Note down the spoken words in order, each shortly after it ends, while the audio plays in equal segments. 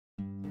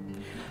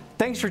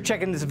Thanks for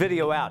checking this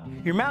video out.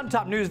 Your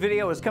Mountaintop News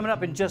video is coming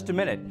up in just a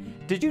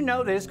minute. Did you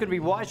know that it's going to be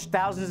watched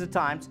thousands of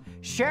times,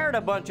 shared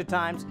a bunch of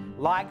times,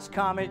 likes,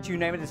 comments, you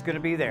name it, it's going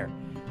to be there.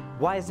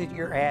 Why is it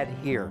your ad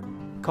here?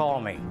 Call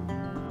me.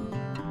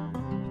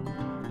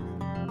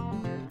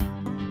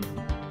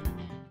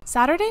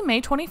 Saturday,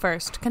 May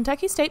 21st,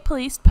 Kentucky State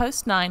Police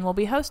Post 9 will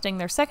be hosting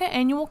their second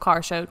annual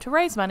car show to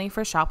raise money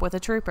for Shop with a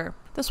Trooper.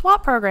 The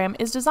SWAT program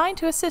is designed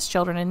to assist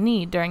children in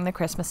need during the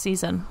Christmas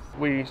season.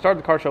 We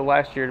started the car show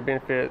last year to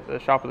benefit the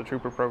Shop with a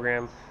Trooper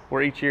program,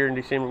 where each year in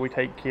December we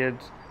take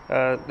kids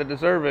that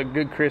deserve a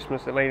good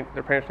Christmas that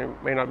their parents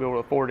may not be able to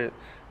afford it.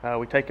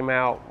 We take them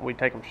out, we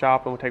take them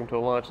shopping, we take them to a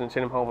lunch, and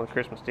send them home with a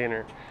Christmas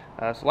dinner.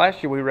 So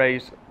last year we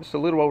raised just a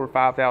little over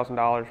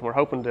 $5,000, and we're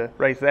hoping to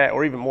raise that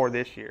or even more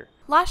this year.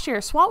 Last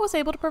year, SWAT was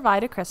able to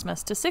provide a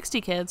Christmas to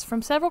 60 kids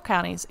from several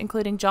counties,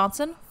 including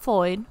Johnson,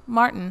 Floyd,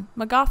 Martin,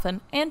 Magoffin,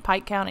 and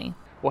Pike County.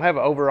 We'll have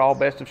an overall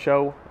best of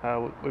show.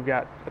 We've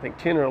got, I think,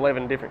 10 or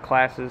 11 different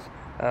classes,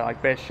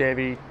 like Best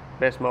Chevy,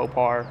 Best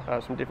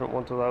Mopar, some different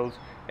ones of those.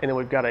 And then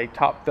we've got a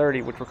top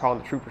 30, which we're calling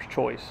the Trooper's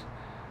Choice.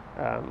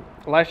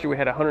 Last year we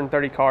had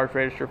 130 cars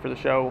registered for the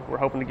show. We're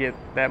hoping to get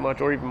that much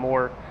or even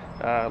more.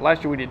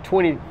 Last year we did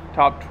 20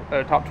 top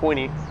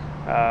 20.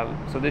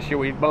 So this year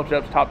we bumped it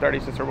up to top 30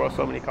 since there were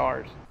so many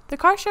cars. The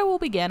car show will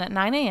begin at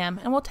 9 a.m.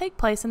 and will take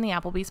place in the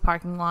Applebee's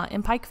parking lot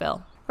in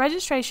Pikeville.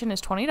 Registration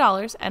is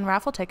 $20 and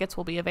raffle tickets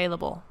will be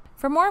available.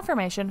 For more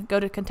information, go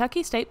to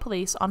Kentucky State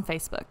Police on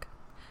Facebook.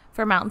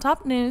 For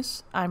Mountaintop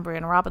News, I'm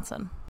Brianna Robinson.